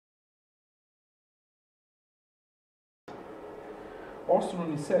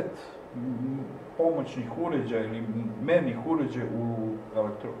osnovni set pomoćnih uređaja ili mernih uređaja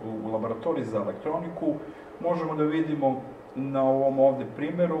u laboratoriji za elektroniku možemo da vidimo na ovom ovde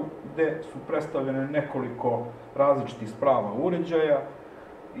primeru gde su predstavljene nekoliko različitih sprava uređaja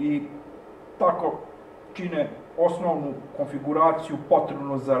i tako čine osnovnu konfiguraciju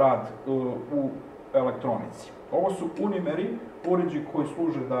potrebnu za rad u elektronici. Ovo su unimeri, uređaji koji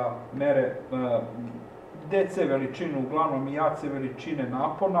služe da mere DC veličinu, uglavnom i AC veličine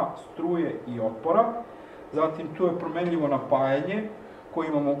napona, struje i otpora. Zatim tu je promenljivo napajanje koji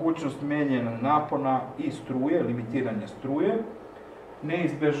ima mogućnost menjanja napona i struje, limitiranja struje.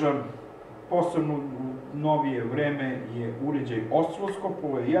 Neizbežan, posebno u novije vreme je uređaj Oscilloscope,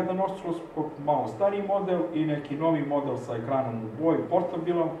 ovo je jedan Oscilloscope, malo stariji model i neki novi model sa ekranom u boji,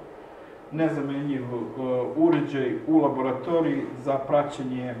 portabilan, nezamenljiv uređaj u laboratoriji za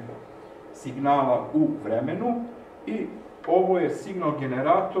praćenje signala u vremenu i ovo je signal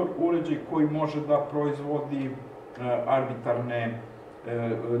generator, uređaj koji može da proizvodi arbitarne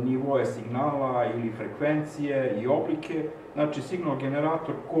nivoje signala ili frekvencije i oblike. Znači, signal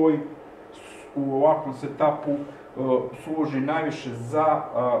generator koji u ovakvom setupu služi najviše za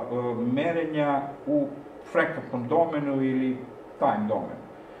merenja u frekventnom domenu ili time domenu.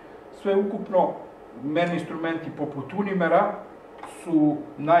 Sve ukupno, merni instrumenti poput unimera su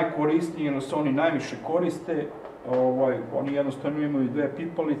najkorisniji, jer se oni najviše koriste. Oni jednostavno imaju dve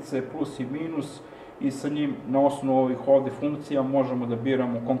pipalice, plus i minus, i sa njim, na osnovu ovih ovde funkcija, možemo da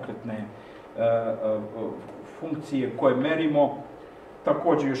biramo konkretne funkcije koje merimo.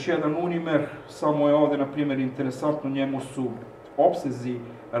 Takođe, još jedan unimer, samo je ovde, na primjer, interesantno, njemu su opsezi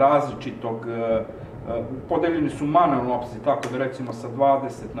različitog, podeljeni su manualno opsezi, tako da recimo sa 20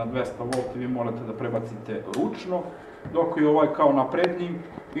 na 200 V vi morate da prebacite ručno, dok je ovaj kao napredniji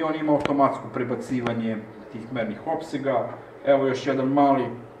i on ima automatsko prebacivanje tih mernih opsega. Evo još jedan mali,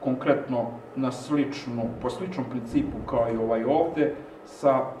 konkretno po sličnom principu kao i ovaj ovde,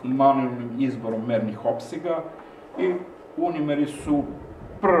 sa manualnim izborom mernih opsega. I unimeri su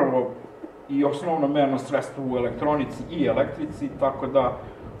prvo i osnovno merno sredstvo u elektronici i elektrici, tako da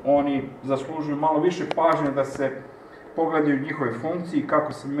oni zaslužuju malo više pažnje da se pogledaju njihove funkcije,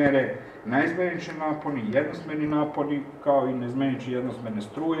 kako se mere naizmenični naponi, jednosmerni naponi, kao i neizmenični jednosmerne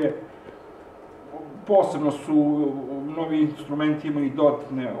struje. Posebno su novi instrumenti imaju i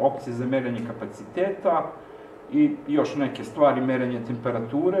dodatne opcije za merenje kapaciteta i još neke stvari, merenje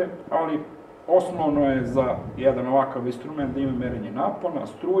temperature, ali osnovno je za jedan ovakav instrument da ima merenje napona,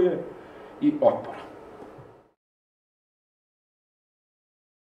 struje i otpora.